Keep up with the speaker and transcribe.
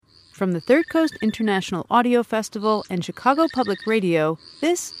From the Third Coast International Audio Festival and Chicago Public Radio,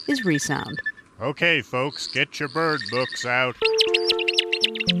 this is Resound. Okay, folks, get your bird books out.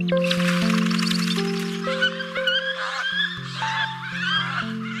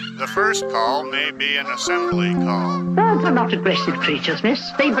 The first call may be an assembly call. Birds are not aggressive creatures, miss.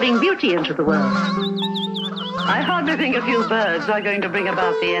 They bring beauty into the world. I hardly think a few birds are going to bring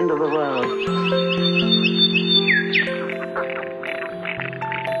about the end of the world.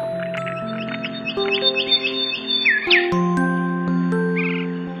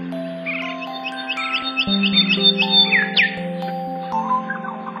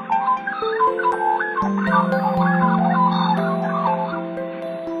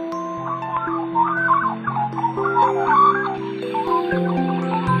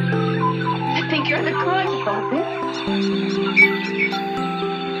 I think you're the cause of this.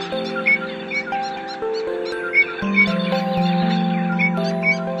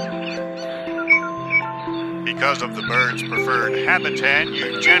 Because of the bird's preferred habitat,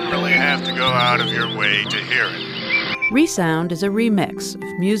 you generally have to go out of your way to hear it. Resound is a remix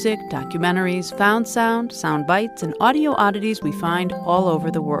of music, documentaries, found sound, sound bites, and audio oddities we find all over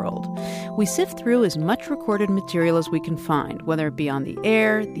the world. We sift through as much recorded material as we can find, whether it be on the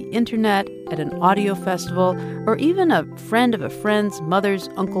air, the internet, at an audio festival, or even a friend of a friend's mother's,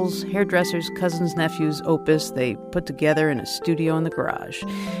 uncle's, hairdresser's, cousin's, nephew's opus they put together in a studio in the garage.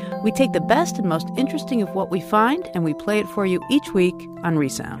 We take the best and most interesting of what we find, and we play it for you each week on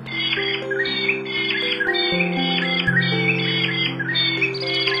Resound.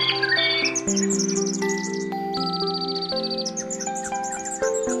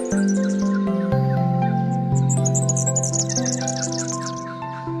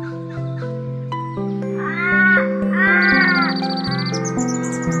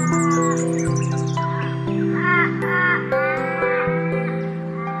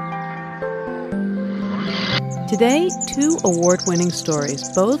 Today, two award-winning stories,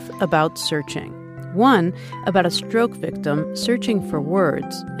 both about searching. One about a stroke victim searching for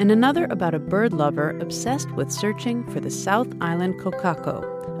words, and another about a bird lover obsessed with searching for the South Island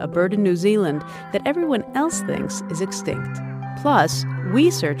kokako, a bird in New Zealand that everyone else thinks is extinct. Plus,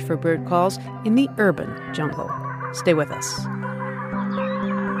 we search for bird calls in the urban jungle. Stay with us.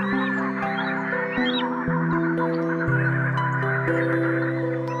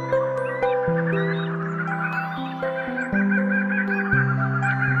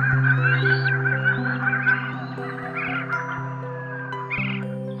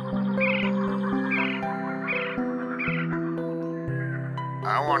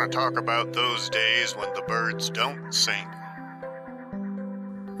 I want to talk about those days when the birds don't sing.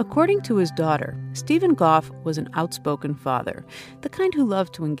 According to his daughter, Stephen Goff was an outspoken father, the kind who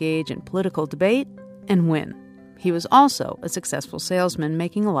loved to engage in political debate and win. He was also a successful salesman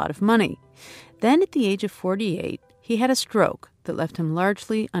making a lot of money. Then at the age of 48, he had a stroke that left him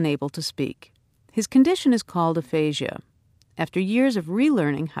largely unable to speak. His condition is called aphasia. After years of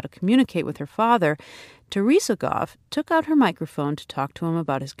relearning how to communicate with her father, Teresa Goff took out her microphone to talk to him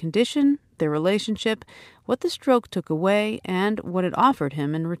about his condition, their relationship, what the stroke took away, and what it offered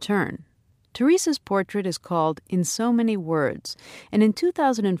him in return. Teresa's portrait is called In So Many Words, and in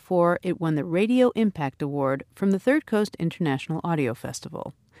 2004 it won the Radio Impact Award from the Third Coast International Audio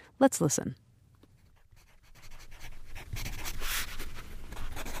Festival. Let's listen.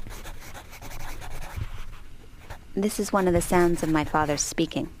 This is one of the sounds of my father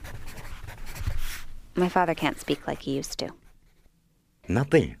speaking. My father can't speak like he used to.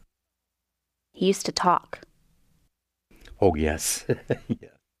 Nothing. He used to talk. Oh, yes. Yeah.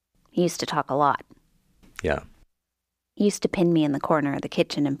 He used to talk a lot. Yeah. He used to pin me in the corner of the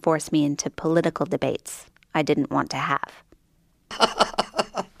kitchen and force me into political debates I didn't want to have.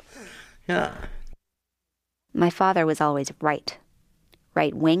 Yeah. My father was always right.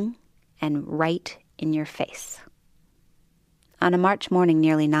 Right wing and right in your face. On a March morning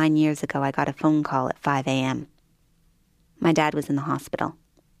nearly 9 years ago, I got a phone call at 5 a.m. My dad was in the hospital.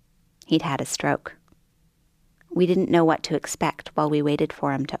 He'd had a stroke. We didn't know what to expect while we waited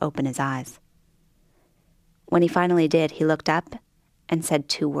for him to open his eyes. When he finally did, he looked up and said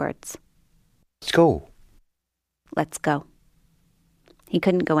 2 words. Let's go. Let's go. He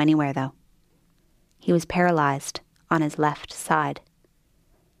couldn't go anywhere, though. He was paralyzed on his left side.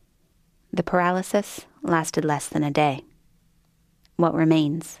 The paralysis lasted less than a day. What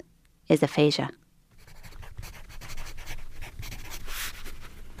remains is aphasia.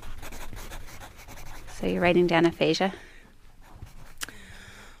 So you're writing down aphasia?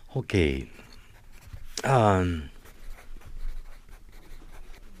 Okay. And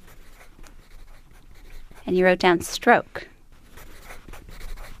you wrote down stroke.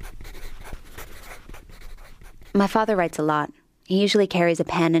 My father writes a lot. He usually carries a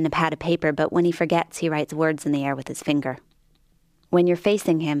pen and a pad of paper, but when he forgets, he writes words in the air with his finger. When you're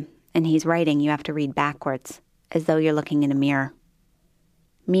facing him and he's writing, you have to read backwards, as though you're looking in a mirror.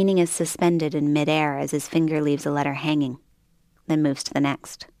 Meaning is suspended in midair as his finger leaves a letter hanging, then moves to the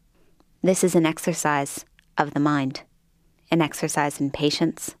next. This is an exercise of the mind, an exercise in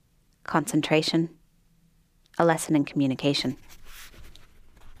patience, concentration, a lesson in communication.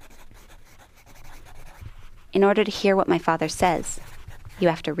 In order to hear what my father says, you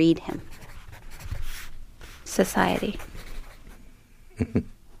have to read him. Society.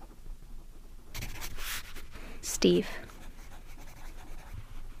 Steve.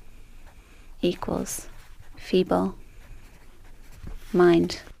 Equals feeble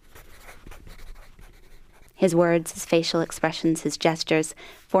mind. His words, his facial expressions, his gestures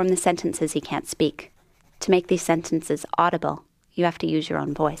form the sentences he can't speak. To make these sentences audible, you have to use your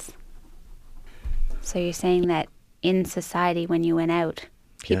own voice. So you're saying that in society, when you went out,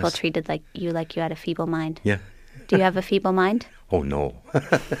 people Yes. treated you had a feeble mind. Yeah. Do you have a feeble mind? Oh, no.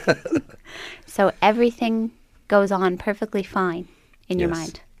 So everything goes on perfectly fine in your Yes.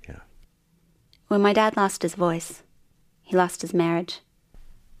 mind. Yeah. When my dad lost his voice, he lost his marriage,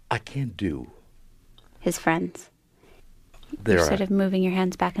 I can't do. his friends. There You're are. sort of moving your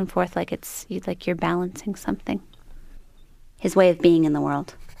hands back and forth like you're balancing something. His way of being in the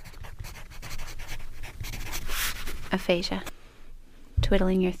world. Aphasia.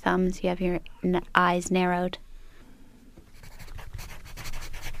 Twiddling your thumbs, you have your eyes narrowed.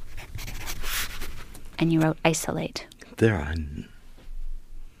 And you wrote isolate. There are.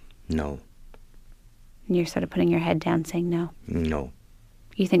 No. And you're sort of putting your head down saying no. No.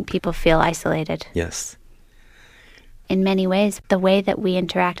 You think people feel isolated. Yes. In many ways, the way that we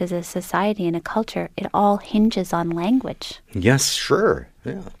interact as a society and a culture, it all hinges on language. Yes, sure.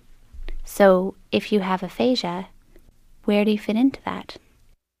 Yeah. So if you have aphasia, where do you fit into that?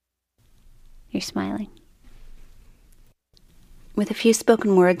 You're smiling. With a few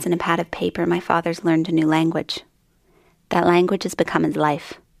spoken words and a pad of paper, my father's learned a new language. That language has become his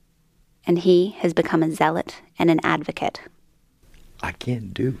life. And he has become a zealot and an advocate. I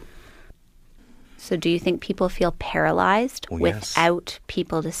can't do. So do you think people feel paralyzed Oh, yes. without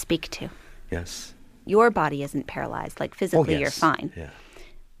people to speak to? Yes. Your body isn't paralyzed, like physically Oh, yes. you're fine. Yeah.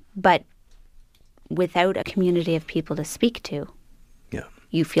 But without a community of people to speak to, Yeah.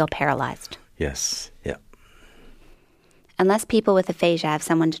 you feel paralyzed. Yes. Yeah. Unless people with aphasia have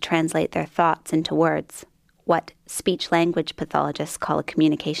someone to translate their thoughts into words, what speech-language pathologists call a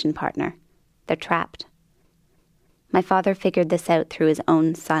communication partner, they're trapped. My father figured this out through his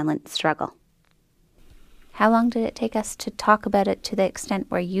own silent struggle. How long did it take us to talk about it to the extent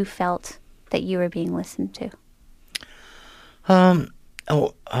where you felt that you were being listened to?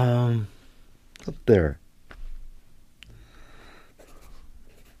 Up there.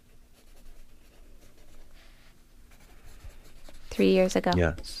 Three years ago.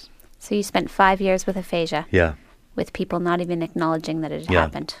 Yes. So you spent 5 years with aphasia, Yeah. with people not even acknowledging that it had Yeah.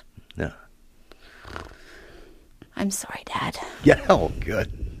 happened. Yeah. I'm sorry, Dad. Yeah. Oh,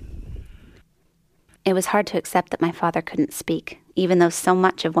 good. It was hard to accept that my father couldn't speak, even though so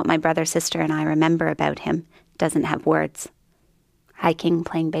much of what my brother, sister, and I remember about him doesn't have words. Hiking,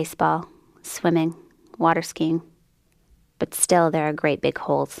 playing baseball, swimming, water skiing. But still, there are great big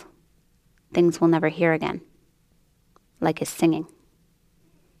holes. Things we'll never hear again. Like his singing.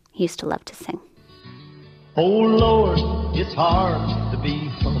 He used to love to sing. Oh Lord, it's hard to be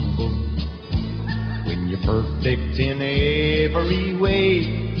humble when you're perfect in every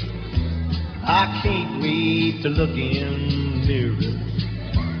way. I can't wait to look in the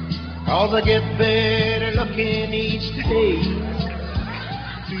mirror, 'cause I get better looking each day.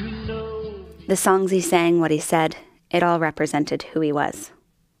 You know. The songs he sang, what he said, it all represented who he was.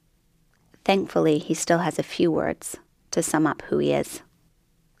 Thankfully, he still has a few words to sum up who he is.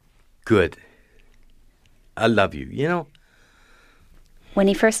 Good. I love you. You know? When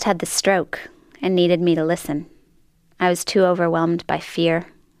he first had the stroke and needed me to listen, I was too overwhelmed by fear,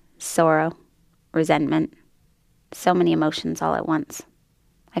 sorrow, resentment, so many emotions all at once.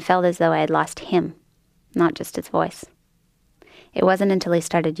 I felt as though I had lost him, not just his voice. It wasn't until he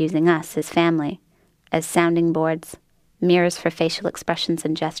started using us, his family, as sounding boards, mirrors for facial expressions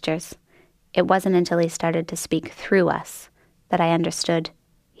and gestures. It wasn't until he started to speak through us that I understood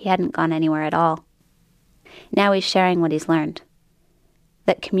he hadn't gone anywhere at all. Now he's sharing what he's learned.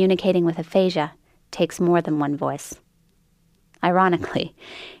 That communicating with aphasia takes more than one voice. Ironically,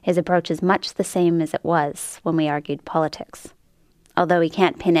 his approach is much the same as it was when we argued politics. Although he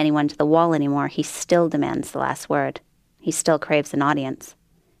can't pin anyone to the wall anymore, he still demands the last word. He still craves an audience.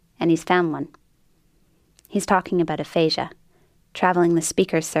 And he's found one. He's talking about aphasia, traveling the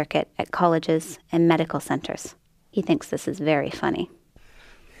speaker circuit at colleges and medical centers. He thinks this is very funny.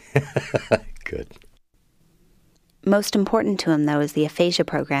 Good. Most important to him, though, is the aphasia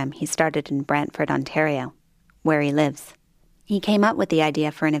program he started in Brantford, Ontario, where he lives. He came up with the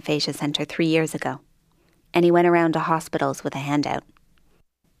idea for an aphasia centre 3 years ago, and he went around to hospitals with a handout.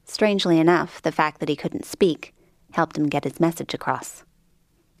 Strangely enough, the fact that he couldn't speak helped him get his message across.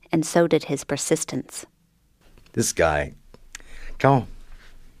 And so did his persistence. This guy. Come on.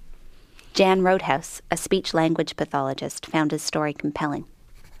 Jan Roadhouse, a speech-language pathologist, found his story compelling.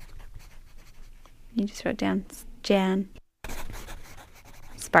 You just wrote down Jan.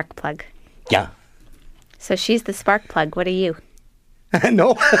 Spark plug. Yeah. So she's the spark plug. What are you?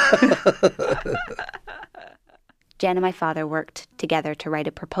 No. Jan and my father worked together to write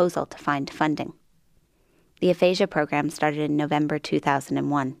a proposal to find funding. The aphasia program started in November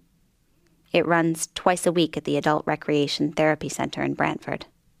 2001. It runs twice a week at the Adult Recreation Therapy Centre in Brantford.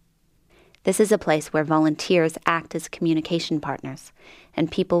 This is a place where volunteers act as communication partners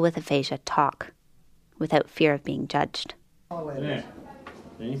and people with aphasia talk without fear of being judged. There.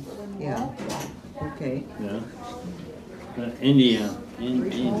 See? Yeah. Okay. Yeah. India.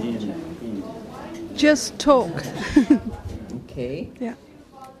 India. Just talk. Okay. Yeah.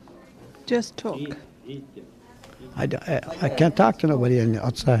 Just talk. I can't talk to nobody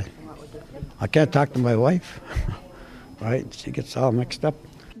outside. I can't talk to my wife. Right? She gets all mixed up.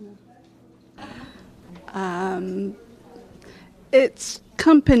 It's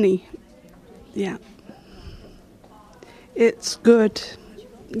company. Yeah. It's good.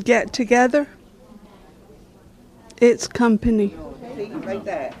 Get together. It's company. See, like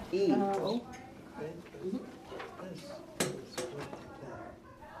that. E.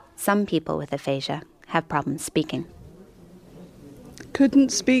 Some people with aphasia have problems speaking.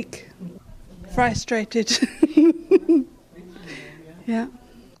 Couldn't speak. Frustrated. Yeah.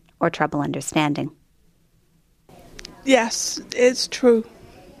 Or trouble understanding. Yes, it's true.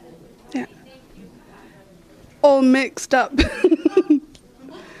 Yeah. All mixed up.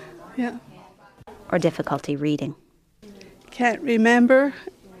 Yeah. Or difficulty reading. Can't remember.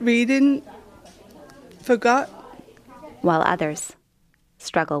 Reading. Forgot. While others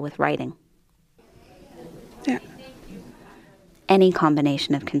struggle with writing. Yeah. Any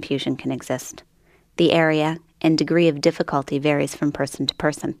combination of confusion can exist. The area and degree of difficulty varies from person to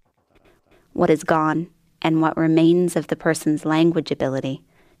person. What is gone and what remains of the person's language ability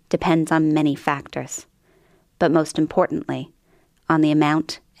depends on many factors, but most importantly, on the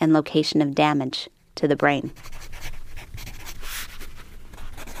amount and location of damage to the brain.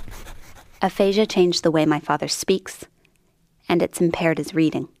 Aphasia changed the way my father speaks, and it's impaired his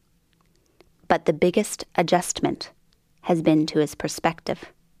reading. But the biggest adjustment has been to his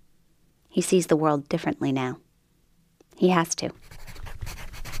perspective. He sees the world differently now. He has to.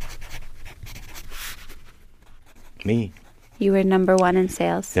 Me. You were number one in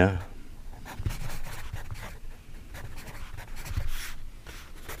sales? Yeah.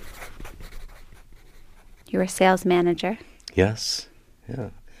 You were a sales manager? Yes. Yeah.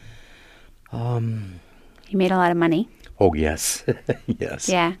 You made a lot of money? Oh, yes. Yes.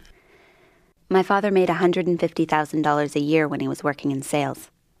 Yeah. My father made $150,000 a year when he was working in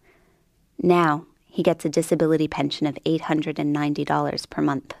sales. Now, he gets a disability pension of $890 per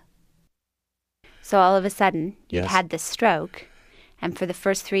month. So all of a sudden, you'd had this stroke, and for the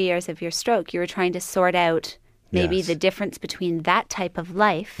first 3 years of your stroke, you were trying to sort out maybe the difference between that type of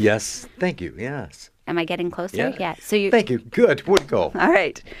life. Yes. Thank you. Yes. Am I getting closer? Yeah. So you. Thank you. Good. Would go. All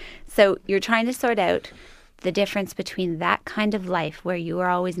right. So you're trying to sort out the difference between that kind of life where you were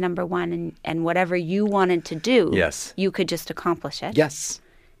always number one and whatever you wanted to do, you could just accomplish it. Yes.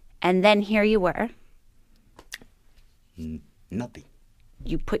 And then here you were. Nothing.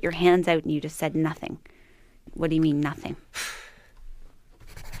 You put your hands out and you just said nothing. What do you mean nothing?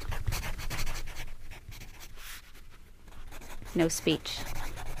 No speech.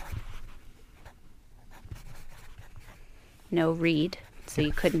 No read, so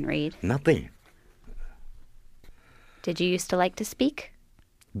you couldn't read. Nothing. Did you used to like to speak?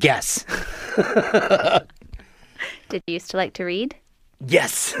 Yes. Did you used to like to read?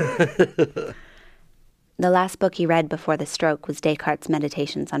 Yes. The last book he read before the stroke was Descartes'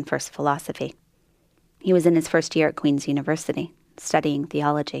 Meditations on First Philosophy. He was in his first year at Queen's University, studying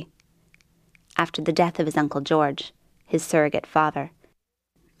theology. After the death of his Uncle George, his surrogate father,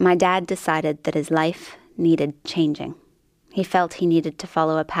 my dad decided that his life needed changing. He felt he needed to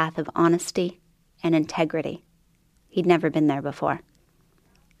follow a path of honesty and integrity. He'd never been there before,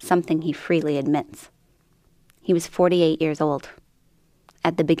 something he freely admits. He was 48 years old,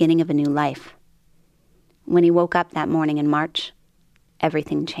 at the beginning of a new life. When he woke up that morning in March,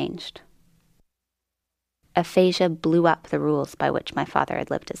 everything changed. Aphasia blew up the rules by which my father had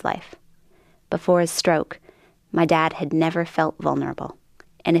lived his life. Before his stroke, my dad had never felt vulnerable,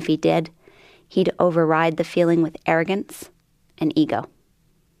 and if he did, he'd override the feeling with arrogance and ego.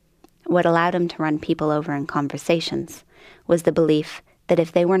 What allowed him to run people over in conversations was the belief that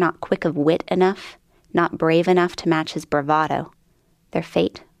if they were not quick of wit enough, not brave enough to match his bravado, their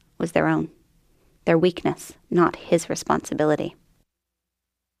fate was their own. Their weakness, not his responsibility.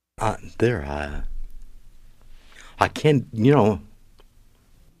 I can't,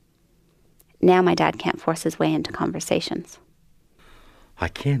 Now my dad can't force his way into conversations. I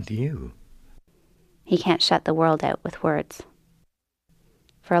can't you. He can't shut the world out with words.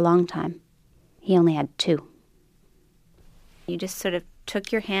 For a long time, he only had two. You just sort of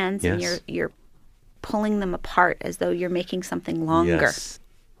took your hands and you're pulling them apart as though you're making something longer. Yes.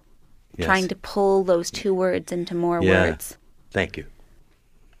 Trying to pull those two words into more words. Thank you.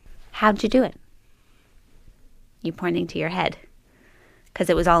 How'd you do it? You pointing to your head. Because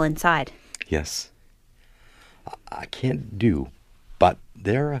it was all inside. Yes. I can't do, but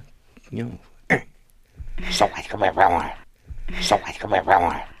there, So I come around.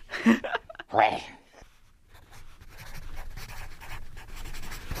 Right.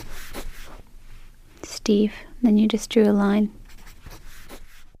 Steve, then you just drew a line.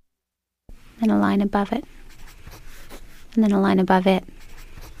 Then a line above it. And then a line above it.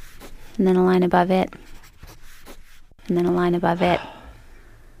 And then a line above it. And then a line above it.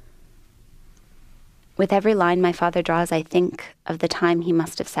 With every line my father draws, I think of the time he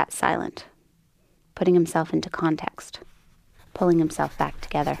must have sat silent, putting himself into context, pulling himself back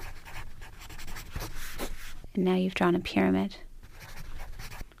together. And now you've drawn a pyramid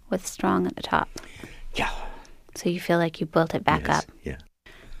with strong at the top. Yeah. So you feel like you built it back up. Yeah.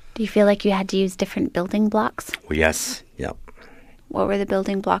 Do you feel like you had to use different building blocks? Well, yes. Yep. What were the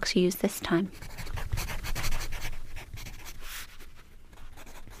building blocks you used this time?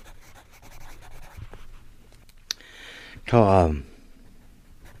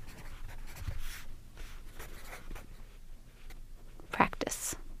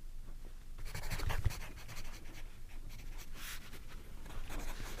 Practice.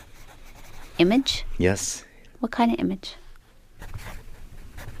 Image? Yes. What kind of image?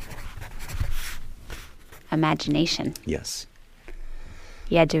 Imagination. Yes.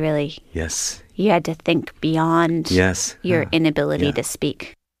 You had to really... Yes. You had to think beyond your inability to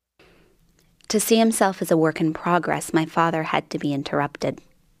speak. To see himself as a work in progress, my father had to be interrupted.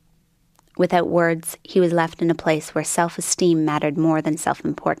 Without words, he was left in a place where self-esteem mattered more than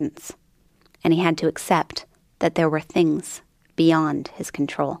self-importance, and he had to accept that there were things beyond his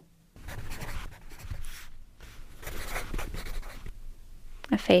control.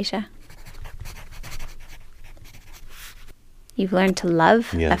 Aphasia. You've learned to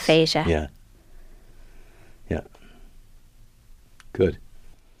love aphasia. Yeah. Yeah. Good.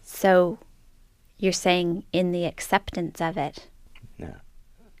 So you're saying in the acceptance of it. Yeah.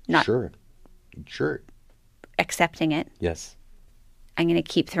 Not Sure. Accepting it. Yes. I'm going to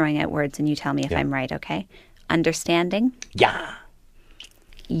keep throwing out words and you tell me if I'm right, okay? Understanding. Yeah.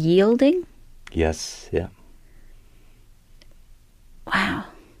 Yielding. Yes. Yeah. Wow.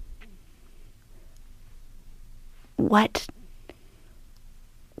 What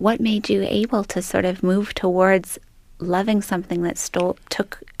made you able to sort of move towards loving something that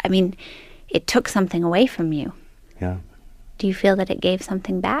it took something away from you? Yeah. Do you feel that it gave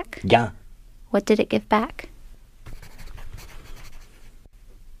something back? Yeah. What did it give back?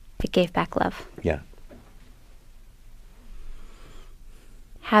 It gave back love. Yeah.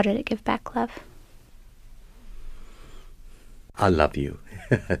 How did it give back love? I love you.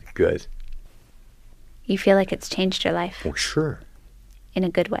 Good. You feel like it's changed your life? Oh, sure. In a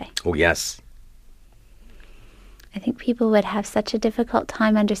good way? Oh, yes. I think people would have such a difficult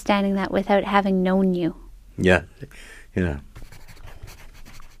time understanding that without having known you. Yeah. Yeah.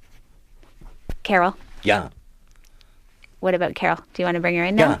 Carol? Yeah. What about Carol? Do you want to bring her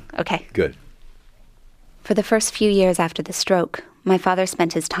in now? Yeah. Okay. Good. For the first few years after the stroke, my father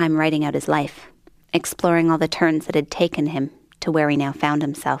spent his time writing out his life, exploring all the turns that had taken him to where he now found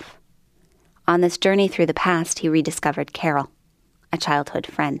himself. On this journey through the past, he rediscovered Carol, a childhood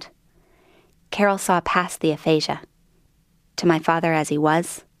friend. Carol saw past the aphasia, to my father as he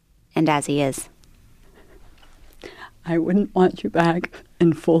was and as he is. I wouldn't want you back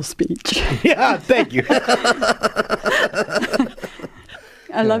in full speech. Yeah, thank you.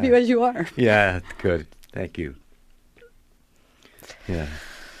 I love you as you are. Yeah, good. Thank you. Yeah.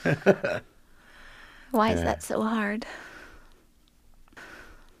 Why is that so hard?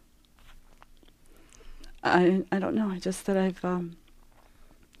 I don't know. I just that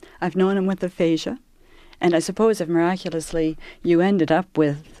I've known him with aphasia, and I suppose if miraculously you ended up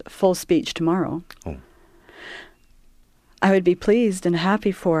with full speech tomorrow, I would be pleased and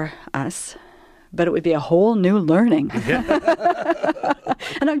happy for us, but it would be a whole new learning.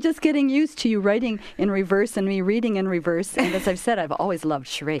 And I'm just getting used to you writing in reverse and me reading in reverse. And as I've said, I've always loved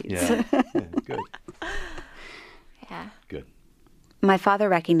charades. Yeah, good. Yeah. Good. My father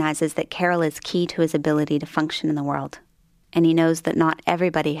recognizes that Carol is key to his ability to function in the world, and he knows that not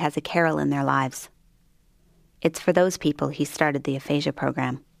everybody has a Carol in their lives. It's for those people he started the aphasia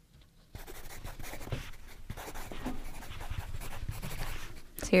program.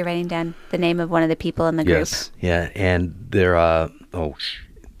 So you're writing down the name of one of the people in the group? Yes, yeah, and they're, had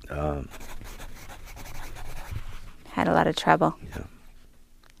a lot of trouble.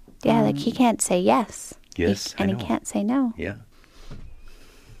 Yeah, like he can't say yes. Yes, and I know. he can't say no. Yeah.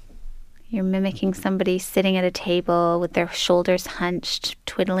 You're mimicking somebody sitting at a table with their shoulders hunched,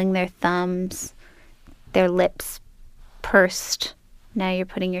 twiddling their thumbs, their lips pursed. Now you're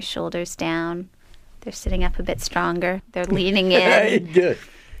putting your shoulders down. They're sitting up a bit stronger. They're leaning in. Good.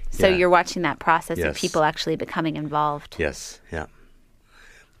 So Yeah. you're watching that process of Yes. people actually becoming involved. Yes, yeah.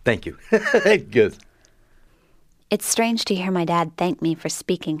 Thank you. Good. It's strange to hear my dad thank me for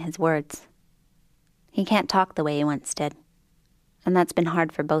speaking his words. He can't talk the way he once did, and that's been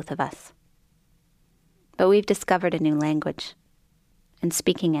hard for both of us. But we've discovered a new language, and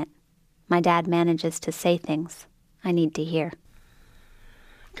speaking it, my dad manages to say things I need to hear.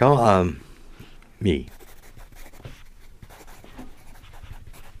 Call, me.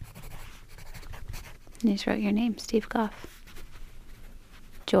 You just wrote your name, Steve Goff.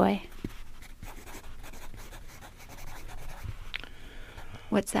 Joy.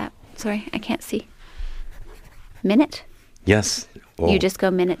 What's that? Sorry, I can't see. Minute? Yes. Oh. You just go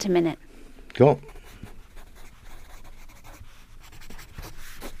minute to minute. Go.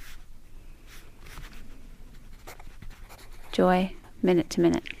 Joy, minute to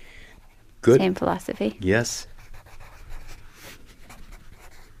minute. Good. Same philosophy. Yes.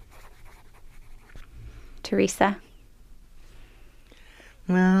 Teresa.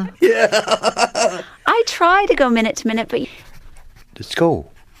 Well, yeah. I try to go minute to minute, but Let's go.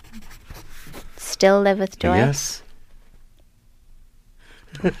 still live with joy. Yes.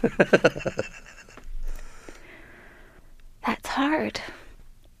 That's hard.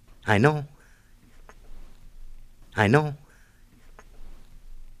 I know. I know.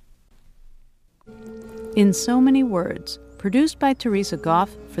 In So Many Words, produced by Teresa Goff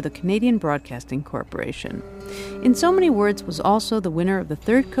for the Canadian Broadcasting Corporation. In So Many Words was also the winner of the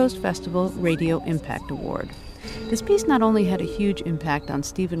Third Coast Festival Radio Impact Award. This piece not only had a huge impact on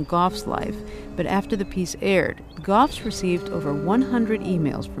Stephen Goff's life, but after the piece aired, the Goffs received over 100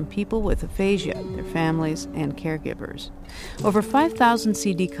 emails from people with aphasia, their families, and caregivers. Over 5,000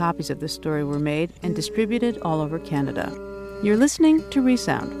 CD copies of this story were made and distributed all over Canada. You're listening to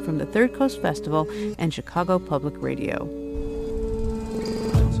Resound from the Third Coast Festival and Chicago Public Radio.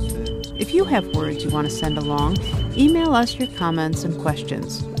 If you have words you want to send along, email us your comments and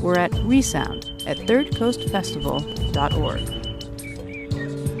questions. We're at resound@thirdcoastfestival.org.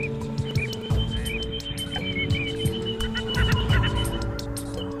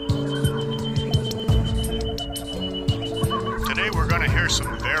 Today we're going to hear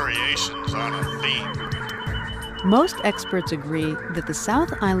some variations on a theme. Most experts agree that the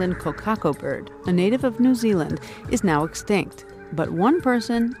South Island kokako bird, a native of New Zealand, is now extinct. But one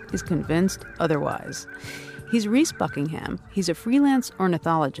person is convinced otherwise. He's Rhys Buckingham. He's a freelance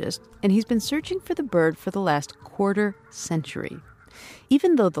ornithologist, and he's been searching for the bird for the last quarter century.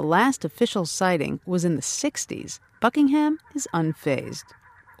 Even though the last official sighting was in the 60s, Buckingham is unfazed.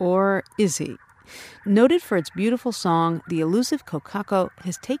 Or is he? Noted for its beautiful song, the elusive kokako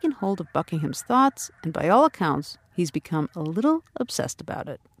has taken hold of Buckingham's thoughts, and by all accounts, he's become a little obsessed about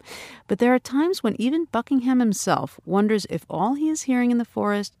it. But there are times when even Buckingham himself wonders if all he is hearing in the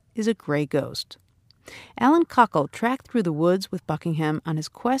forest is a gray ghost. Alan Cockle tracked through the woods with Buckingham on his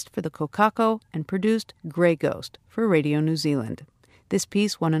quest for the kokako and produced Grey Ghost for Radio New Zealand. This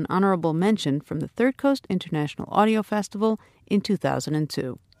piece won an honorable mention from the Third Coast International Audio Festival in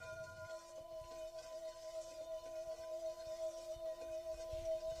 2002.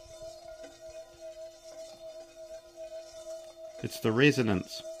 It's the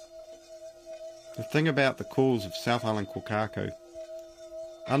resonance. The thing about the calls of South Island kokako,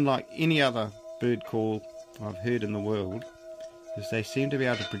 unlike any other bird call I've heard in the world, is they seem to be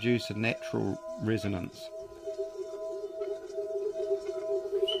able to produce a natural resonance.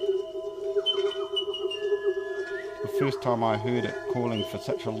 The first time I heard it calling for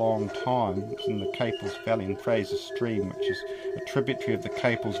such a long time. It's in the Capels Valley in Fraser Stream, which is a tributary of the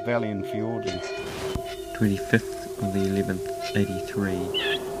Capels Valley in Fiordland. 25th of the 11th, 83,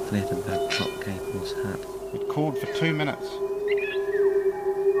 Flattenbug Top Capels Hut. It called for 2 minutes.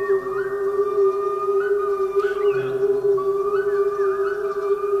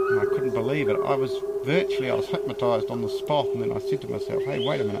 And I couldn't believe it. I was hypnotised on the spot, and then I said to myself, hey,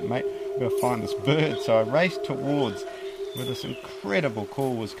 wait a minute, mate, I've got to find this bird. So I raced towards where this incredible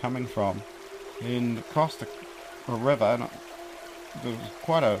call was coming from, and crossed a river, and there was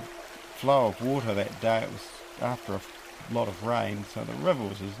quite a flow of water that day. It was after a lot of rain, so the river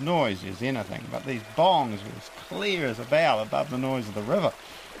was as noisy as anything, but these bongs were as clear as a bell above the noise of the river.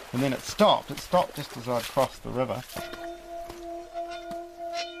 And then it stopped just as I'd crossed the river.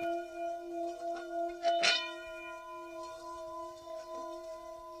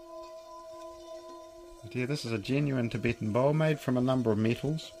 But yeah, this is a genuine Tibetan bowl made from a number of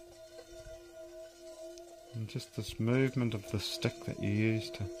metals, and just this movement of the stick that you use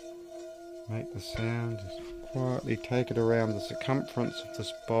to make the sound. Just quietly take it around the circumference of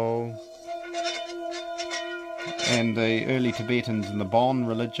this bowl. And the early Tibetans in the Bon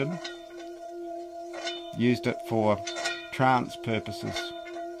religion used it for trance purposes,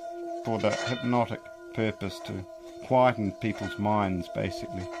 for the hypnotic purpose, to quieten people's minds,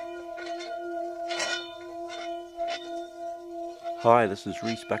 basically. Hi, this is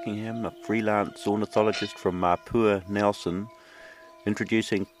Rhys Buckingham, a freelance ornithologist from Mapua, Nelson,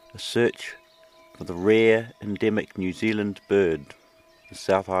 introducing a search for the rare endemic New Zealand bird, the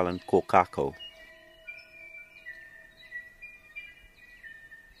South Island kōkako.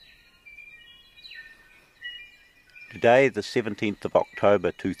 Today, the 17th of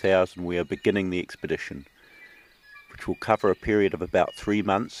October 2000, we are beginning the expedition, which will cover a period of about 3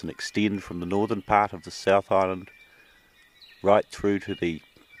 months and extend from the northern part of the South Island right through to the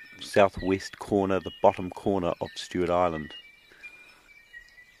southwest corner, the bottom corner of Stewart Island.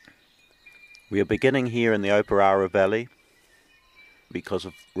 We are beginning here in the Oparara Valley because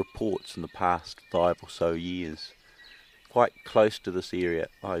of reports in the past 5 or so years. Quite close to this area,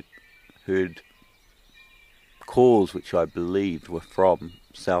 I heard calls which I believed were from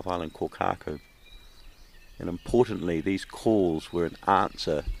South Island kōkako. And importantly, these calls were an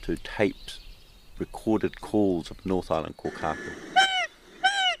answer to tapes, recorded calls of North Island kōkako.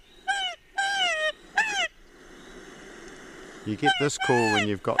 You get this call when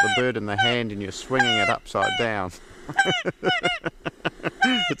you've got the bird in the hand and you're swinging it upside down.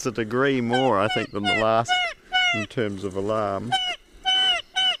 It's a degree more, I think, than the last in terms of alarm.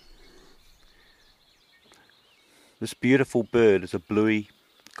 This beautiful bird is a bluey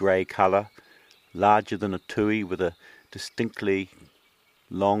grey colour, larger than a tui, with a distinctly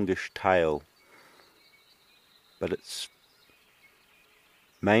longish tail. But its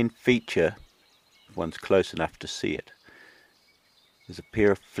main feature, if one's close enough to see it, is a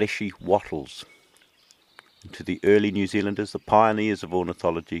pair of fleshy wattles. And to the early New Zealanders, the pioneers of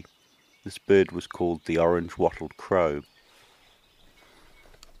ornithology, this bird was called the orange-wattled crow.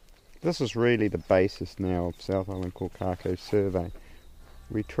 This is really the basis now of South Island kōkako survey.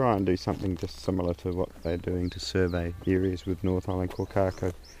 We try and do something just similar to what they're doing to survey areas with North Island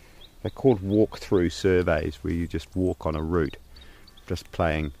kōkako. They're called walk-through surveys, where you just walk on a route, just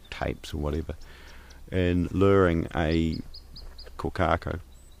playing tapes or whatever, and luring a kōkako.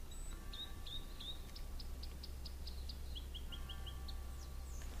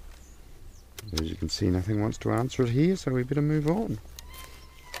 As you can see, nothing wants to answer it here, so we better move on.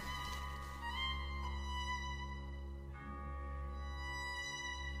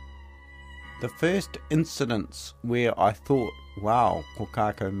 The first incidents where I thought, wow,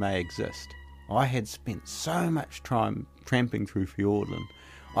 kōkako may exist. I had spent so much time tramping through Fiordland.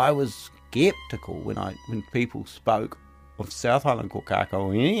 I was sceptical when people spoke of South Island kōkako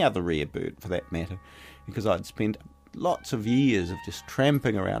or any other rare bird for that matter, because I'd spent lots of years of just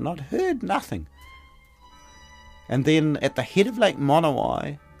tramping around. I'd heard nothing. And then at the head of Lake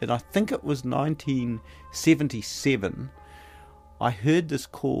Monowai, and I think it was 1977, I heard this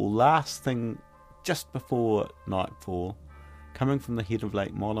call last thing just before nightfall, coming from the head of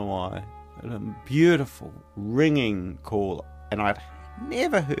Lake Monowai. A beautiful ringing call, and I'd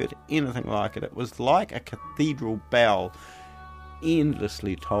never heard anything like it. It was like a cathedral bell,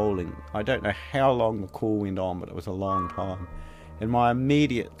 endlessly tolling. I don't know how long the call went on, but it was a long time. And my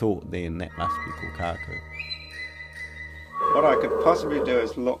immediate thought then, that must be kōkako. What I could possibly do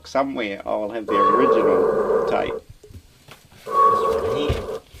is look somewhere. I'll have the original tape. Here.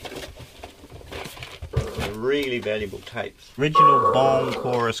 Really valuable tapes. Original Bong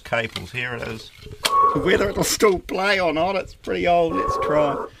Chorus Capels. Here it is. Whether it'll still play or not, it's pretty old. Let's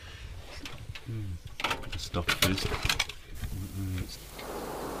try. Stop first.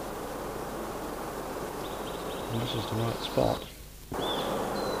 This is the right spot.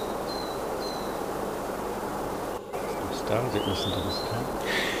 Stars that listen to this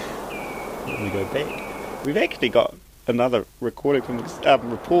tape. Let me go back. We've actually got another recording from the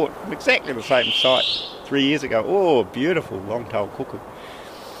report from exactly the same site 3 years ago. Oh, beautiful long-tailed cuckoo.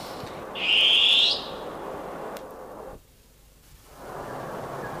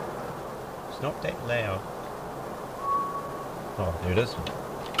 It's not that loud. Oh, there it is.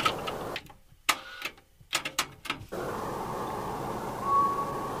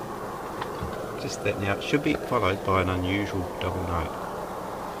 Just that now. It should be followed by an unusual double note.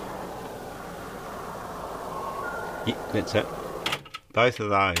 Yep, that's it. Both of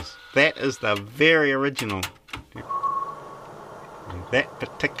those. That is the very original. That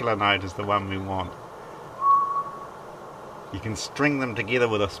particular note is the one we want. You can string them together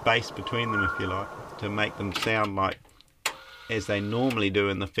with a space between them if you like, to make them sound like as they normally do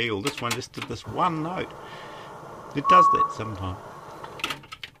in the field. This one just did this one note. It does that sometimes.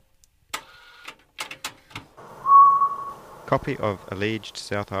 Copy of alleged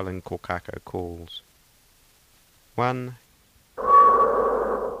South Island Kokako calls. 1.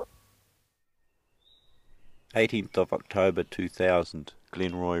 18th of October 2000,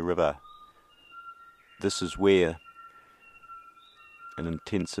 Glenroy River. This is where an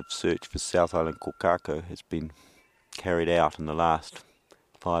intensive search for South Island Kokako has been carried out in the last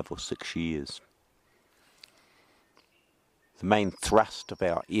 5 or 6 years. The main thrust of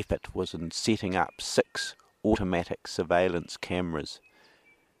our effort was in setting up 6 automatic surveillance cameras.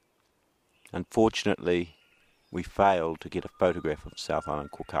 Unfortunately, we failed to get a photograph of South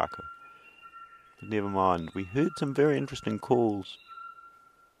Island Kokako. But never mind, we heard some very interesting calls.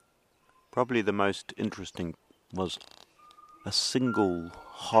 Probably the most interesting was a single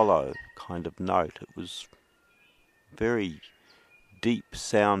hollow kind of note. It was very deep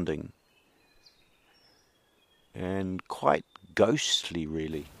sounding and quite ghostly,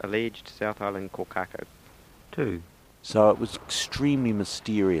 really. Alleged South Island Kokako 2. So it was extremely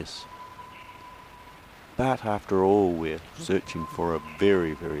mysterious. But after all, we're searching for a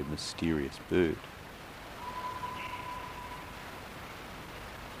very, very mysterious bird.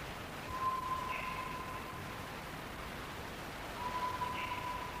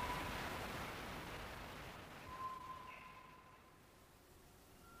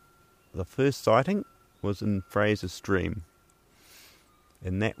 The first sighting was in Fraser Stream,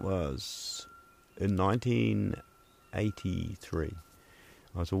 and that was in 1983.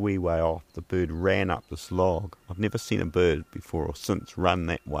 I was a wee way off. The bird ran up this log. I've never seen a bird before or since run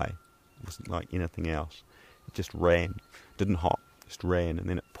that way. It wasn't like anything else. It just ran. Didn't hop, just ran, and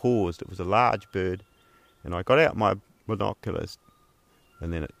then it paused. It was a large bird, and I got out my binoculars,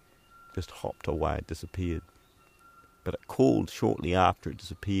 and then it just hopped away, disappeared. But it called shortly after it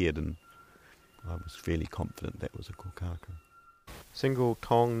disappeared, and I was fairly confident that was a kokako. Single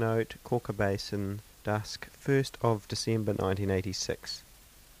Tong note, Korka Basin, dusk, 1st of December 1986.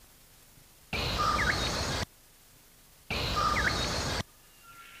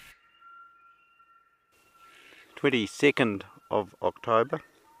 22nd of October.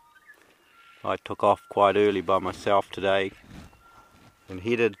 I took off quite early by myself today and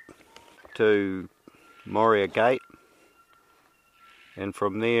headed to Moria Gate, and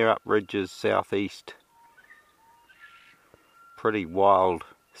from there up ridges southeast. Pretty wild,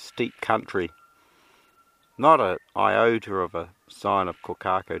 steep country. Not an iota of a sign of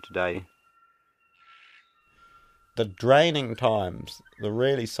kokako today. The draining times, the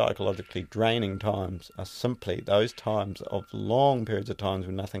really psychologically draining times, are simply those times of long periods of times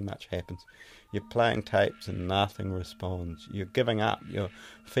when nothing much happens. You're playing tapes and nothing responds. You're giving up. You're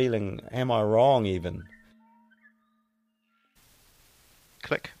feeling, am I wrong even?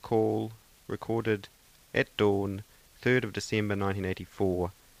 Click call recorded at dawn, 3rd of December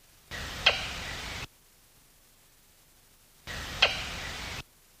 1984.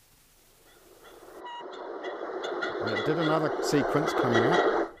 And it did another sequence coming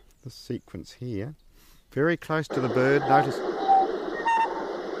up. This sequence here, very close to the bird. Notice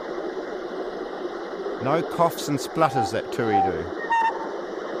no coughs and splutters that tui do.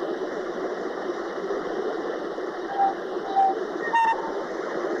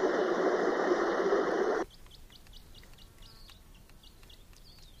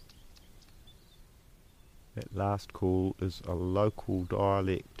 That last call is a local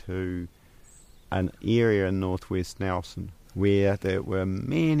dialect to an area in northwest Nelson where there were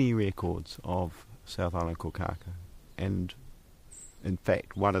many records of South Island kokako, and In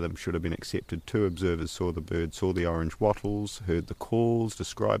fact, one of them should have been accepted. 2 observers saw the bird, saw the orange wattles, heard the calls,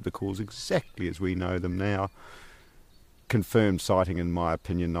 described the calls exactly as we know them now. Confirmed sighting, in my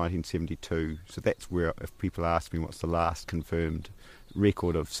opinion, 1972. So that's where, if people ask me what's the last confirmed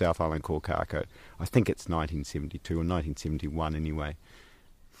record of South Island kōkako, I think it's 1972 or 1971 anyway.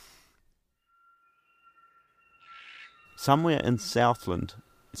 Somewhere in Southland,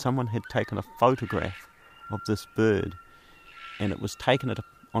 someone had taken a photograph of this bird, and it was taken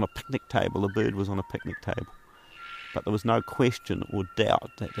on a picnic table. The bird was on a picnic table. But there was no question or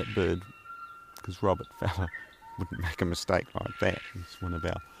doubt that that bird, because Robert Feller wouldn't make a mistake like that. He's one of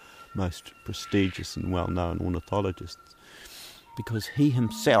our most prestigious and well-known ornithologists, because he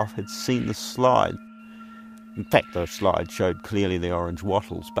himself had seen the slide. In fact, the slide showed clearly the orange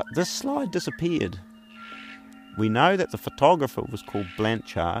wattles, but this slide disappeared. We know that the photographer was called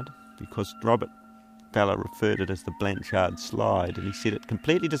Blanchard because Robert Feller referred it as the Blanchard slide, and he said it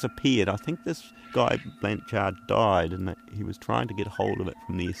completely disappeared. I think this guy Blanchard died and that he was trying to get hold of it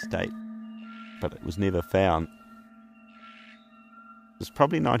from the estate, but it was never found. It's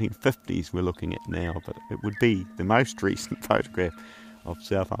probably 1950s we're looking at now, but it would be the most recent photograph of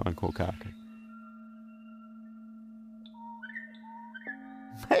South Island kōkako.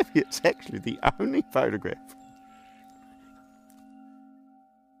 Maybe it's actually the only photograph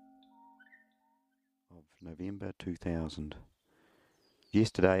of November 2000.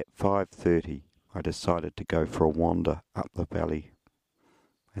 Yesterday at 5:30 I decided to go for a wander up the valley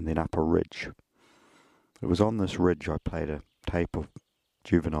and then up a ridge. It was on this ridge I played a tape of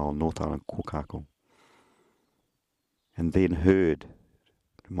juvenile North Island kōkako, and then heard,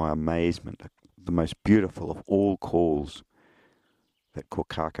 to my amazement, the most beautiful of all calls that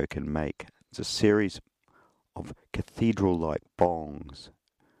kōkako can make. It's a series of cathedral-like bongs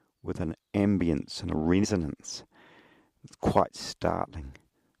with an ambience and a resonance. It's quite startling.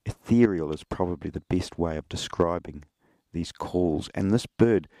 Ethereal is probably the best way of describing these calls, and this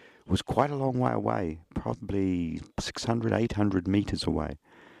bird was quite a long way away, probably 600, 800 metres away.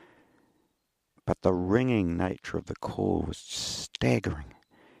 But the ringing nature of the call was staggering,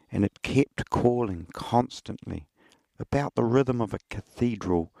 and it kept calling constantly, about the rhythm of a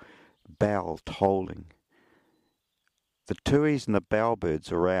cathedral bell tolling. The tuis and the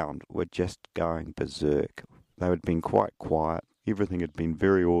bellbirds around were just going berserk. They had been quite quiet, everything had been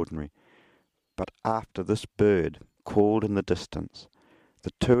very ordinary. But after this bird called in the distance,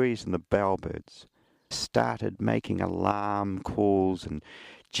 the tuis and the bellbirds started making alarm calls and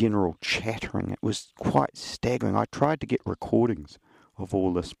general chattering. It was quite staggering. I tried to get recordings of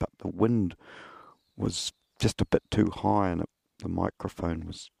all this, but the wind was just a bit too high and the microphone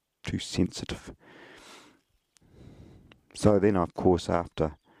was too sensitive. So then, of course,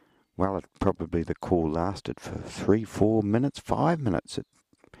 after, probably the call lasted for 3, 4 minutes, 5 minutes. It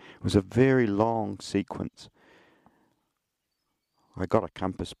was a very long sequence. I got a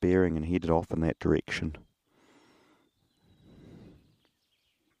compass bearing and headed off in that direction.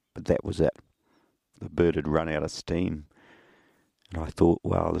 But that was it. The bird had run out of steam. And I thought,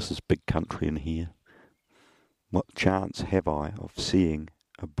 wow, this is big country in here. What chance have I of seeing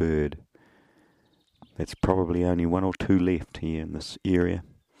a bird? There's probably only 1 or 2 left here in this area.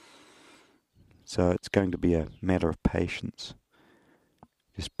 So it's going to be a matter of patience.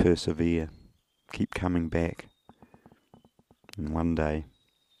 Just persevere. Keep coming back. And one day,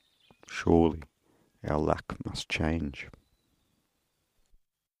 surely, our luck must change.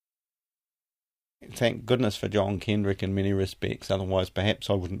 Thank goodness for John Kendrick in many respects, otherwise perhaps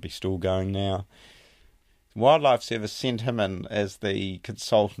I wouldn't be still going now. Wildlife Service sent him in as the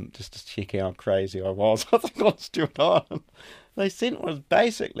consultant just to check how crazy I was, I think, on Stewart Island. They sent was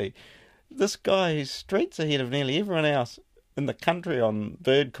basically this guy who's streets ahead of nearly everyone else in the country on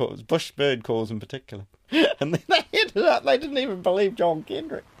bird calls, bush bird calls in particular. And then they ended up, they didn't even believe John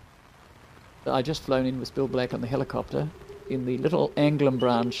Kendrick. I just flown in with Bill Black on the helicopter in the little Anglin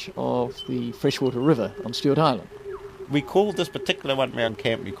branch of the Freshwater River on Stewart Island. We called this particular one round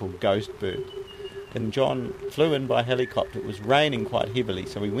camp we called Ghost Bird. And John flew in by helicopter. It was raining quite heavily,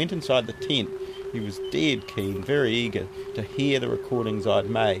 so we went inside the tent. He was dead keen, very eager to hear the recordings I'd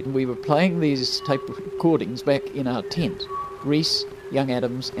made. We were playing these tape recordings back in our tent. Reese, young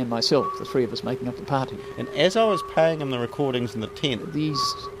Adams and myself, the 3 of us making up the party. And as I was playing him the recordings in the tent, these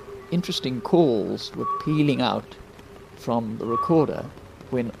interesting calls were peeling out from the recorder,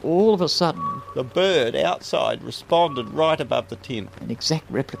 when all of a sudden the bird outside responded right above the tent. An exact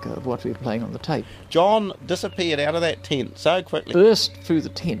replica of what we were playing on the tape. John disappeared out of that tent so quickly. Burst through the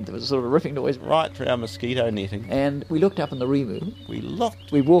tent. There was a sort of a ripping noise. Right through our mosquito netting. And we looked up in the rimu. We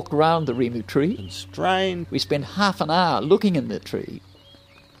looked. We walked round the rimu tree. And strained. We spent half an hour looking in the tree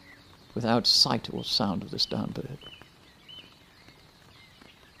without sight or sound of this down bird.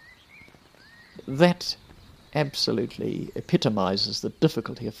 That absolutely epitomizes the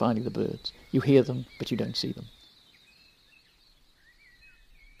difficulty of finding the birds. You hear them, but you don't see them.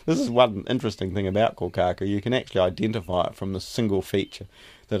 This is one interesting thing about kokako. You can actually identify it from the single feature,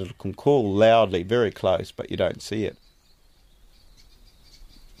 that it can call loudly very close, but you don't see it.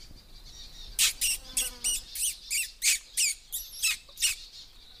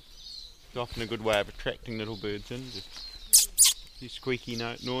 It's often a good way of attracting little birds in, just these squeaky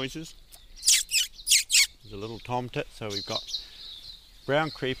noises. There's a little tomtit, so we've got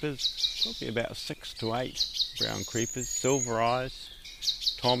brown creepers, probably about 6 to 8 brown creepers, silver eyes,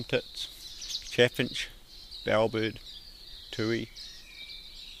 tomtits, chaffinch, bellbird, tui.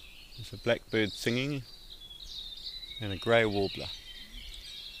 There's a blackbird singing, and a grey warbler.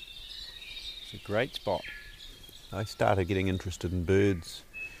 It's a great spot. I started getting interested in birds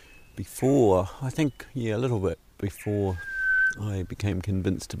before, I think, a little bit before I became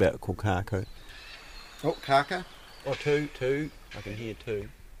convinced about kokako. Oh, kaka. Oh, two. I can hear two.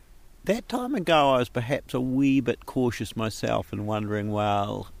 That time ago I was perhaps a wee bit cautious myself and wondering,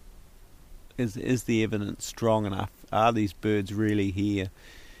 well, is the evidence strong enough? Are these birds really here?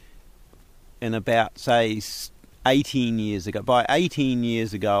 And about, say, 18 years ago, by 18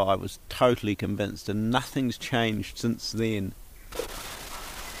 years ago I was totally convinced, and nothing's changed since then.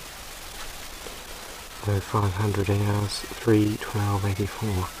 0500 hours,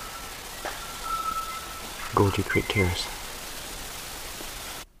 3:12:84. Gorgie Creek Terrace.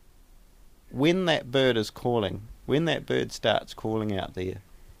 When that bird is calling, when that bird starts calling out there,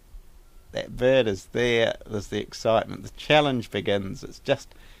 that bird is there, there's the excitement, the challenge begins. It's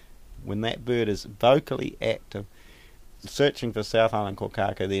just when that bird is vocally active, searching for South Island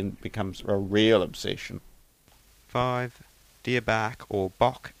kokako then becomes a real obsession. 5. Deerbark or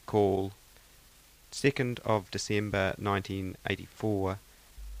Bok call, 2nd of December 1984.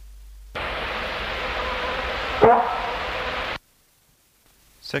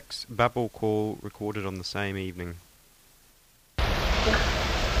 6. Bubble call recorded on the same evening.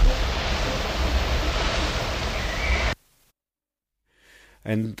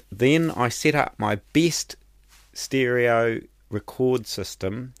 And then I set up my best stereo record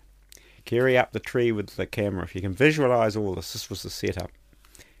system. Kerry up the tree with the camera. If you can visualise all this was the setup.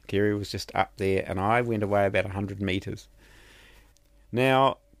 Kerry was just up there and I went away about 100 metres.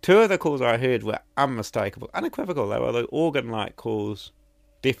 Now, 2 of the calls I heard were unmistakable, unequivocal. They were the organ-like calls,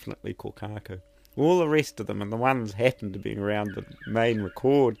 definitely kokako. All the rest of them, and the ones happened to be around the main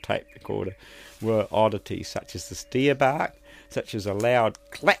tape recorder, were oddities, such as the deerbark, such as a loud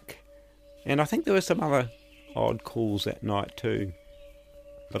clack, and I think there were some other odd calls that night too.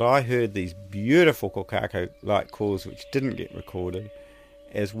 But I heard these beautiful kokako-like calls which didn't get recorded,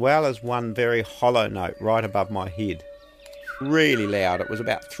 as well as one very hollow note right above my head. Really loud. It was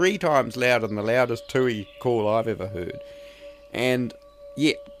about 3 times louder than the loudest tui call I've ever heard. And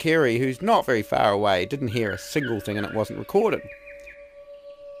yet Kerry, who's not very far away, didn't hear a single thing and it wasn't recorded.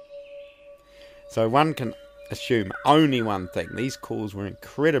 So one can assume only one thing. These calls were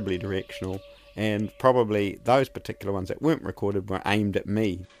incredibly directional, and probably those particular ones that weren't recorded were aimed at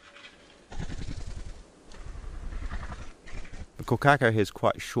me. The kokako has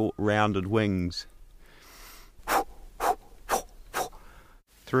quite short, rounded wings.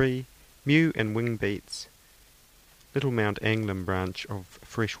 3. Mew and Wing Beats, Little Mount Anglin branch of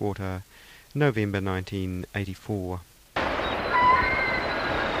Freshwater, November 1984.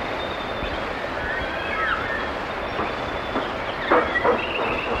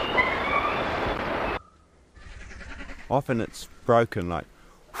 Often it's broken, like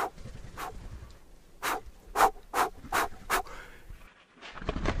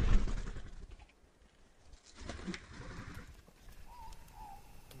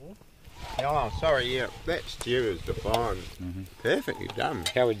oh, sorry, yeah, that steer is defined. Perfectly done.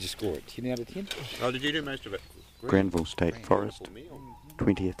 How would you score it? 10 out of 10? Oh, did you do most of it? Granville State Forest,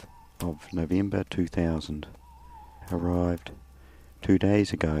 20th of November 2000. Arrived 2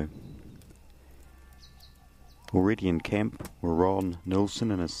 days ago. Already in camp were Ron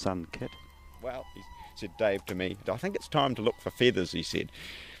Nilsson and his son Kit. Well, he said Dave to me, I think it's time to look for feathers, he said.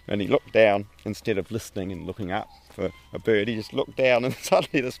 And he looked down, instead of listening and looking up for a bird, he just looked down and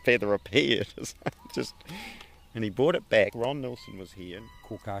suddenly this feather appeared. Just And he brought it back. Ron Nelson was here.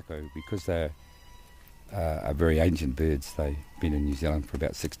 Kokako, because they're are very ancient birds. They've been in New Zealand for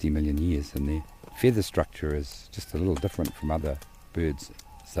about 60 million years, and their feather structure is just a little different from other birds.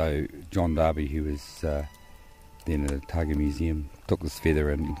 So John Darby, who was then at the Otago Museum, took this feather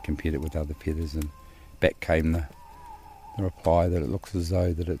and compared it with other feathers, and back came the reply that it looks as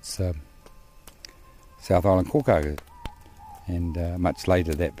though that it's South Island kokako. And much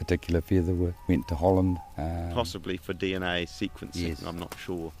later that particular feather went to Holland. Possibly for DNA sequencing, yes. I'm not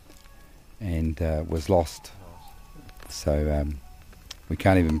sure. And was lost. So we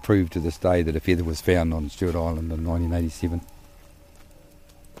can't even prove to this day that a feather was found on Stewart Island in 1987.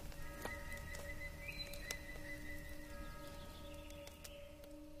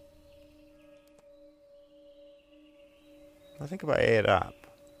 I think if I add up,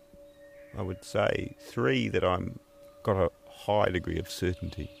 I would say 3 that I'm got a high degree of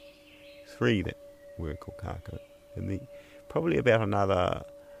certainty. 3 that were kokako, and probably about another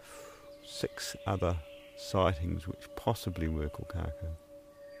 6 other sightings which possibly were kokako.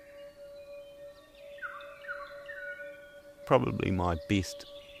 Probably my best,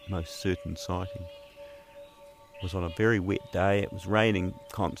 most certain sighting was on a very wet day. It was raining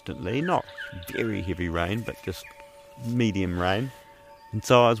constantly, not very heavy rain, but just medium rain. And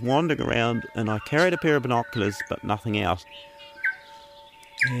so I was wandering around, and I carried a pair of binoculars, but nothing else.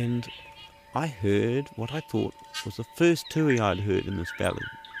 And I heard what I thought was the first tui I'd heard in this valley.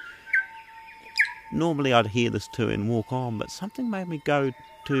 Normally I'd hear this tui and walk on, but something made me go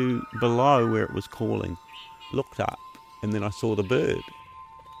to below where it was calling, looked up, and then I saw the bird.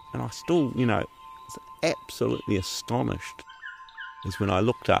 And I still, was absolutely astonished. Is when I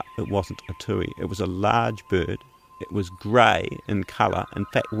looked up, it wasn't a tui. It was a large bird. It was grey in colour. In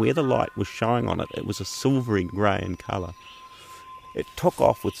fact, where the light was showing on it, it was a silvery grey in colour. It took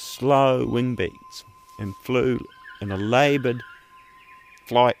off with slow wing beats and flew in a laboured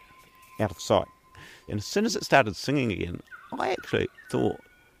flight out of sight. And as soon as it started singing again, I actually thought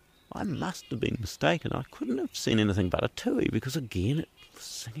I must have been mistaken. I couldn't have seen anything but a tui, because again it was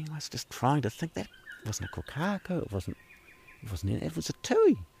singing. I was just trying to think that wasn't a kokako. It was a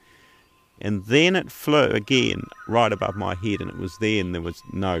tui. And then it flew again right above my head, and it was there, and there was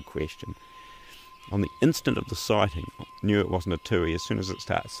no question. On the instant of the sighting, I knew it wasn't a tui. As soon as it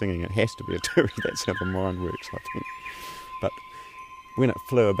starts singing, it has to be a tui. That's how the mind works, I think. But when it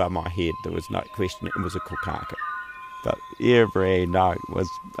flew above my head, there was no question it was a kokako. But every note was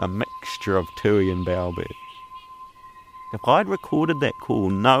a mixture of tui and bowbird. If I'd recorded that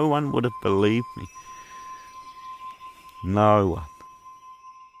call, no one would have believed me. No one.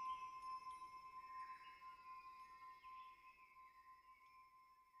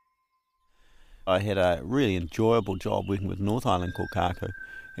 I had a really enjoyable job working with North Island kokako,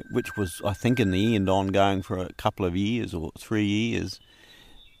 which was, I think, in the end ongoing for a couple of years or 3 years.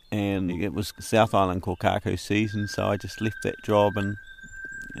 And it was South Island kokako season, so I just left that job and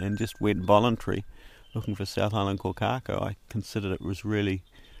just went voluntary looking for South Island kokako. I considered it was really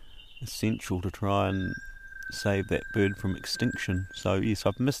essential to try and save that bird from extinction. So yes,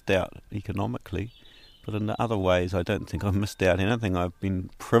 I've missed out economically, but in other ways I don't think I've missed out anything. I've been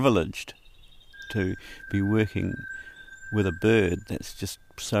privileged to be working with a bird that's just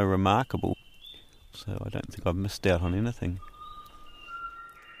so remarkable. So I don't think I've missed out on anything.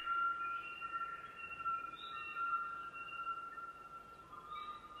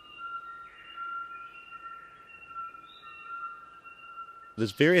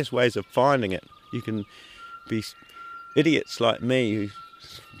 There's various ways of finding it. You can be idiots like me who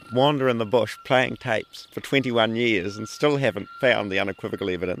wander in the bush playing tapes for 21 years and still haven't found the unequivocal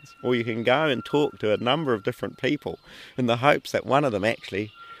evidence. Or you can go and talk to a number of different people in the hopes that one of them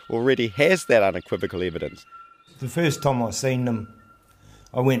actually already has that unequivocal evidence. The first time I seen them,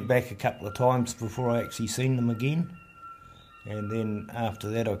 I went back a couple of times before I actually seen them again. And then after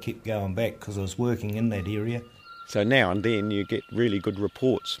that I kept going back because I was working in that area. So now and then you get really good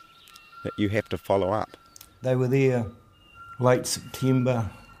reports that you have to follow up. They were there late September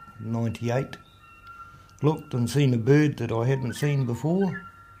 98. Looked and seen a bird that I hadn't seen before,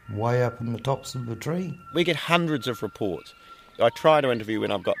 way up in the tops of the tree. We get hundreds of reports. I try to interview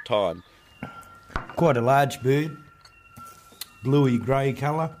when I've got time. Quite a large bird, bluey grey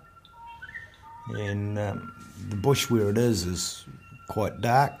colour, and the bush where it is quite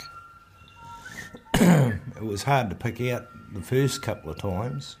dark. It was hard to pick out the first couple of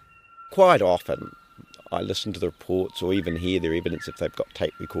times. Quite often I listen to the reports or even hear their evidence if they've got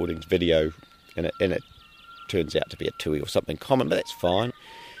tape recordings, video, and it turns out to be a tui or something common, but that's fine.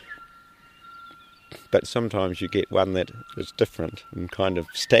 But sometimes you get one that is different and kind of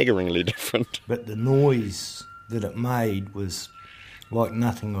staggeringly different. But the noise that it made was like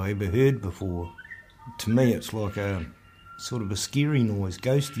nothing I ever heard before. To me, it's like a sort of a scary noise,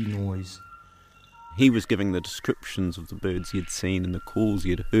 ghosty noise. He was giving the descriptions of the birds he had seen and the calls he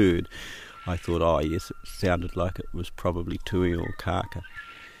had heard. I thought, oh yes, it sounded like it was probably tui or kaka.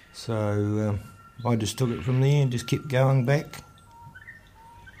 So I just took it from there and just kept going back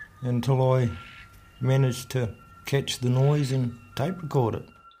until I managed to catch the noise and tape record it.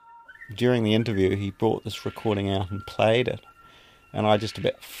 During the interview, he brought this recording out and played it, and I just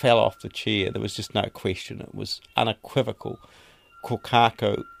about fell off the chair. There was just no question. It was unequivocal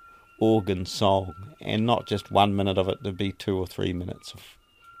kokako organ song, and not just 1 minute of it, there'd be 2 or 3 minutes of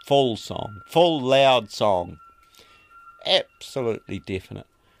full song, full loud song, absolutely definite.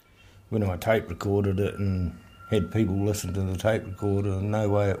 When I tape recorded it and had people listen to the tape recorder, no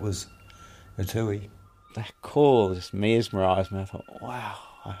way it was a tui. That call just mesmerised me. I thought, wow,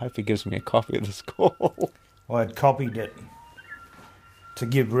 I hope he gives me a copy of this call. I had copied it to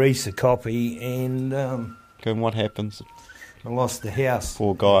give Reese a copy, and what happens? I lost the house.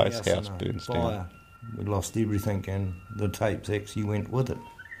 Poor guy's house burns down. We lost everything, and the tapes actually went with it.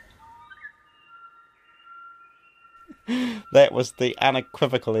 That was the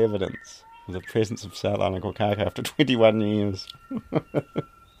unequivocal evidence of the presence of South Island kokako after 21 years.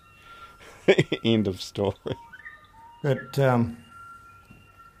 End of story. But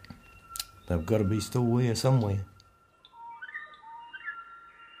they've got to be still there somewhere.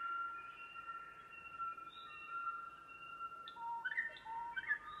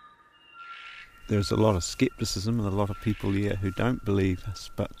 There's a lot of scepticism and a lot of people here who don't believe us,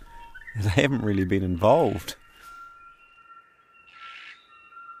 but they haven't really been involved.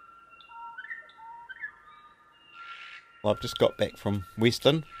 Well, I've just got back from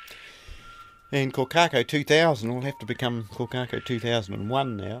Western, and Kokako 2000 will have to become Kokako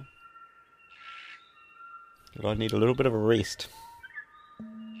 2001 now. But I need a little bit of a rest.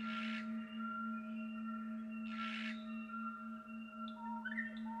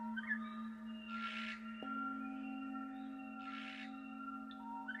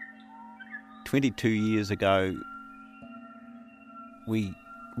 "22 years ago, we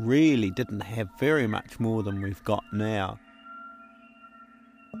really didn't have very much more than we've got now.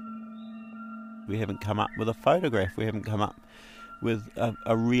 We haven't come up with a photograph, we haven't come up with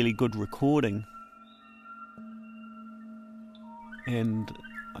a really good recording. And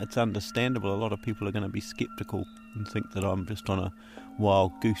it's understandable, a lot of people are going to be sceptical and think that I'm just on a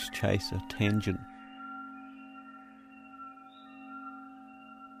wild goose chase, a tangent.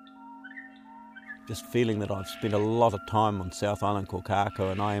 Just feeling that I've spent a lot of time on South Island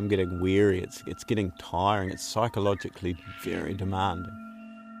kokako, and I am getting weary. It's getting tiring. It's psychologically very demanding.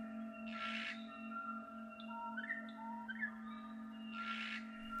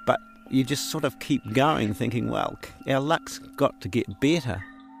 But you just sort of keep going, thinking, well, our luck's got to get better.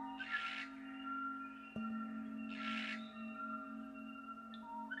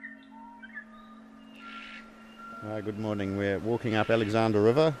 Good morning. We're walking up Alexander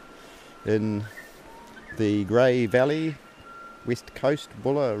River in the Grey Valley, West Coast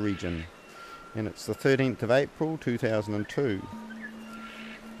Bulla region, and it's the 13th of April 2002,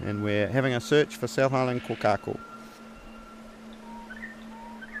 and we're having a search for South Island kokako.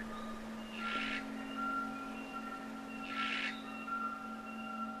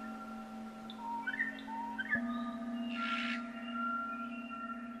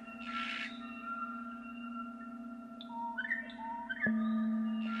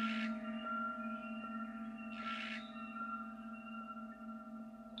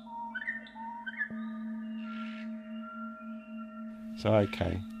 So,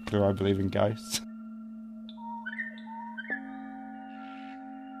 okay, do I believe in ghosts?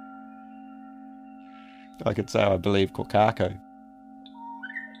 I could say I believe kokako.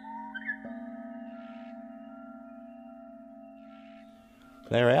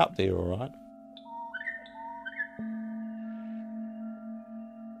 They're out there, all right.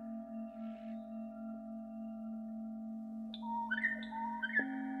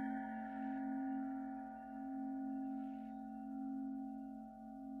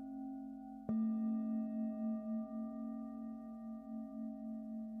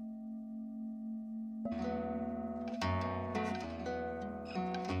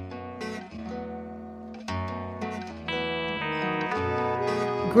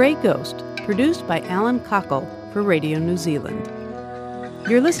 Grey Ghost, produced by Alan Cockle for Radio New Zealand.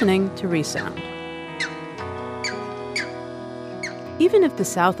 You're listening to Resound. Even if the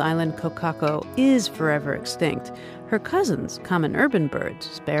South Island kokako is forever extinct, her cousins, common urban birds,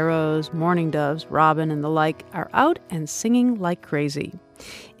 sparrows, mourning doves, robin, and the like, are out and singing like crazy.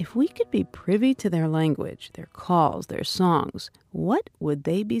 If we could be privy to their language, their calls, their songs, what would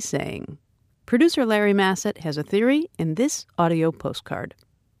they be saying? Producer Larry Massett has a theory in this audio postcard.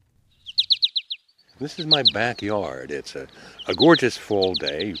 This is my backyard. It's a gorgeous fall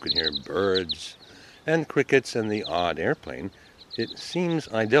day. You can hear birds and crickets and the odd airplane. It seems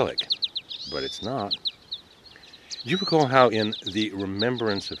idyllic, but it's not. Do you recall how in The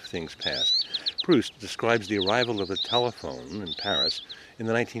Remembrance of Things Past, Proust describes the arrival of the telephone in Paris in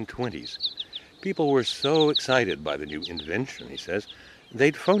the 1920s? People were so excited by the new invention, he says,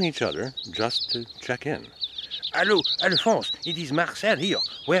 they'd phone each other just to check in. Hello, Alphonse, it is Marcel here.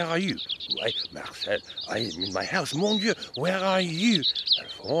 Where are you? Why, Marcel, I am in my house. Mon Dieu, where are you?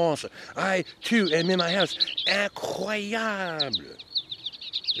 Alphonse, I too am in my house. Incroyable.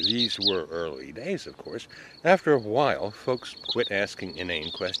 These were early days, of course. After a while, folks quit asking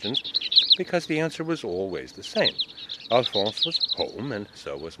inane questions because the answer was always the same. Alphonse was home, and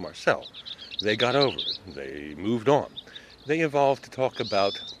so was Marcel. They got over it. They moved on. They evolved to talk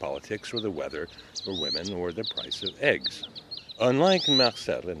about politics or the weather or women or the price of eggs. Unlike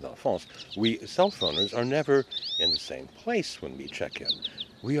Marcel and Alphonse, we cell phoners are never in the same place when we check in.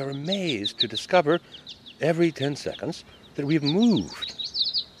 We are amazed to discover every 10 seconds that we've moved.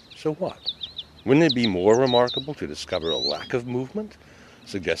 So what? Wouldn't it be more remarkable to discover a lack of movement,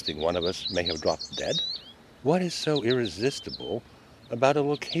 suggesting one of us may have dropped dead? What is so irresistible about a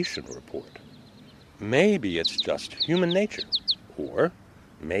location report? Maybe it's just human nature, or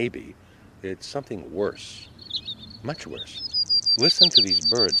maybe it's something worse, much worse. Listen to these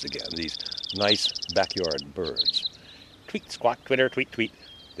birds again, these nice backyard birds. Tweet, squawk, twitter, tweet, tweet.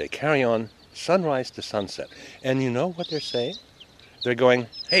 They carry on sunrise to sunset. And you know what they're saying? They're going,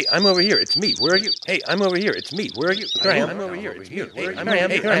 hey, I'm over here, it's me, where are you? Hey, I'm over here, it's me, where are you? Graham, I'm over here, it's me, hey, I'm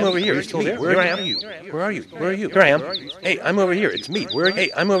over here, it's me, where are you? Where are you? Where are you? Graham, hey, I'm over here, it's me, where are you? Hey,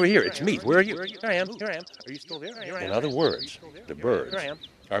 I'm over here, it's me, where are you? Graham, are you still there? In other words, the birds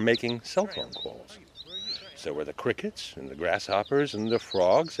are making cell phone calls. So are the crickets and the grasshoppers and the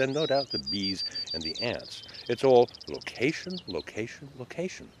frogs and no doubt the bees and the ants. It's all location, location,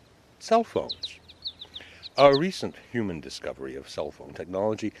 location. Cell phones. Our recent human discovery of cell phone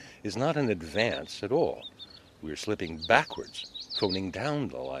technology is not an advance at all. We are slipping backwards, phoning down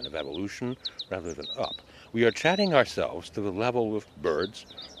the line of evolution rather than up. We are chatting ourselves to the level of birds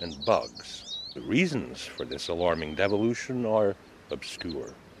and bugs. The reasons for this alarming devolution are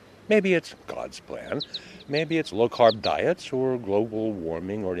obscure. Maybe it's God's plan. Maybe it's low-carb diets or global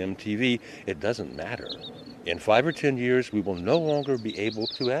warming or MTV. It doesn't matter. In 5 or 10 years, we will no longer be able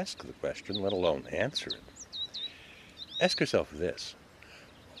to ask the question, let alone answer it. Ask yourself this.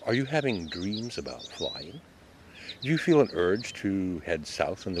 Are you having dreams about flying? Do you feel an urge to head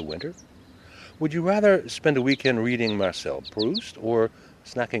south in the winter? Would you rather spend a weekend reading Marcel Proust or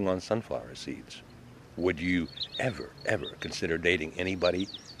snacking on sunflower seeds? Would you ever consider dating anybody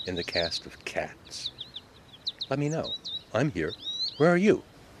in the cast of Cats? Let me know. I'm here. Where are you?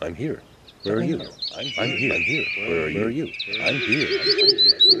 I'm here. Where are you? I'm here. I'm here. Where are you? Where are you? I'm here.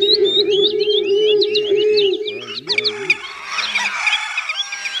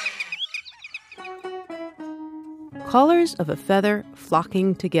 Callers of a Feather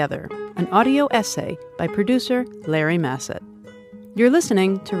Flocking Together, an audio essay by producer Larry Massett. You're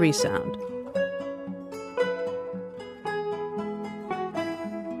listening to Resound.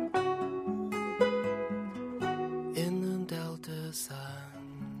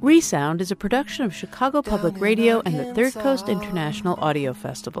 Resound is a production of Chicago Public Radio and the Third Coast International Audio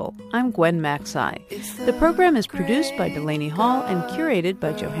Festival. I'm Gwen Macsai. The program is produced by Delaney Hall and curated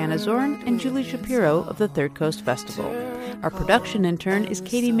by Johanna Zorn and Julie Shapiro of the Third Coast Festival. Our production intern is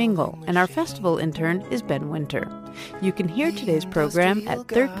Katie Mingle, and our festival intern is Ben Winter. You can hear today's program at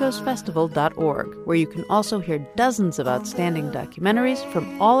thirdcoastfestival.org, where you can also hear dozens of outstanding documentaries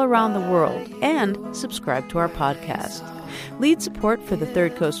from all around the world and subscribe to our podcast. Lead support for the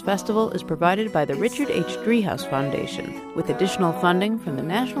Third Coast Festival is provided by the Richard H. Driehaus Foundation, with additional funding from the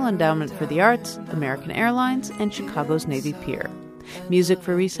National Endowment for the Arts, American Airlines, and Chicago's Navy Pier. Music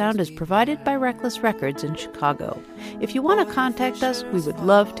for Resound is provided by Reckless Records in Chicago. If you want to contact us, we would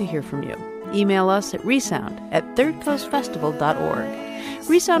love to hear from you. Email us at resound@thirdcoastfestival.org.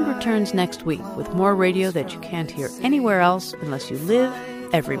 Resound returns next week with more radio that you can't hear anywhere else unless you live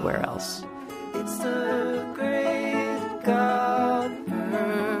everywhere else. It's the